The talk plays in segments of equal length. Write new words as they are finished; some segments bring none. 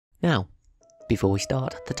Now, before we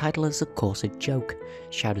start, the title is of course a joke.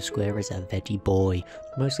 Shadow Square is a veggie boy,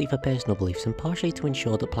 mostly for personal beliefs and partially to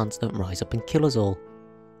ensure that plants don't rise up and kill us all.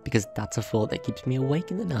 Because that's a thought that keeps me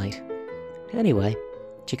awake in the night. Anyway,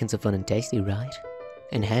 chickens are fun and tasty, right?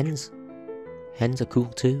 And hens? Hens are cool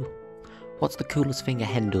too. What's the coolest thing a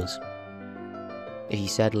hen does? If you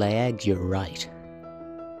said lay eggs, you're right.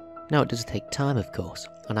 Now it does take time, of course.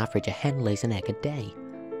 On average, a hen lays an egg a day.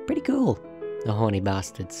 Pretty cool. The horny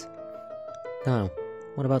bastards. Now,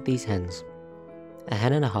 what about these hens? A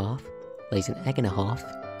hen and a half lays an egg and a half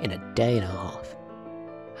in a day and a half.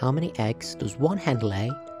 How many eggs does one hen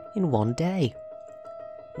lay in one day?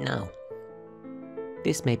 Now,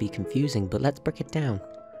 this may be confusing, but let's break it down.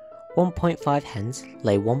 1.5 hens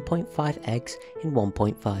lay 1.5 eggs in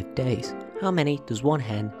 1.5 days. How many does one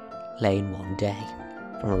hen lay in one day?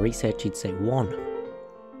 From a research you'd say 1.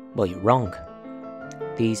 Well, you're wrong.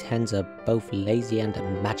 These hens are both lazy and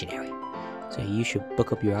imaginary, so you should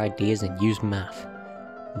book up your ideas and use math.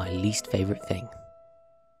 My least favourite thing.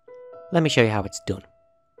 Let me show you how it's done.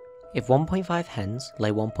 If 1.5 hens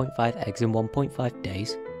lay 1.5 eggs in 1.5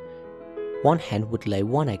 days, one hen would lay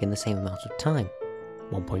one egg in the same amount of time,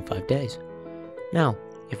 1.5 days. Now,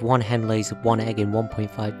 if one hen lays one egg in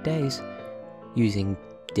 1.5 days, using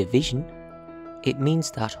division, it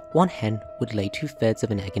means that one hen would lay 2/3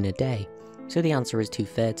 of an egg in a day, so the answer is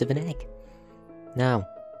 2/3 of an egg. Now,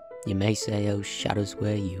 you may say, oh Shadow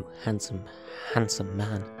Square, you handsome, handsome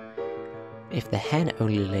man. If the hen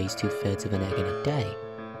only lays 2/3 of an egg in a day,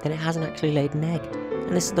 then it hasn't actually laid an egg,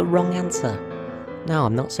 and this is the wrong answer. Now,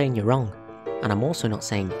 I'm not saying you're wrong, and I'm also not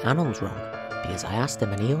saying Anon's wrong, because I asked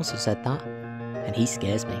him and he also said that, and he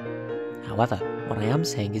scares me. However, what I am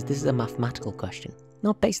saying is this is a mathematical question,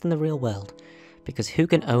 not based in the real world, because who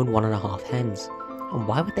can own 1.5 hens? And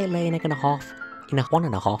why would they lay an egg and a half in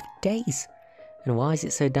 1.5 days? And why is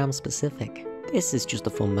it so damn specific? This is just a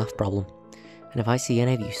fun math problem. And if I see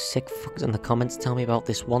any of you sick fucks in the comments tell me about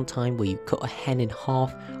this one time where you cut a hen in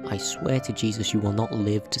half, I swear to Jesus you will not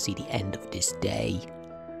live to see the end of this day.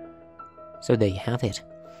 So there you have it.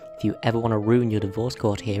 If you ever want to ruin your divorce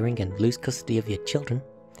court hearing and lose custody of your children,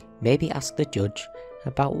 maybe ask the judge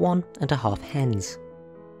about 1.5 hens.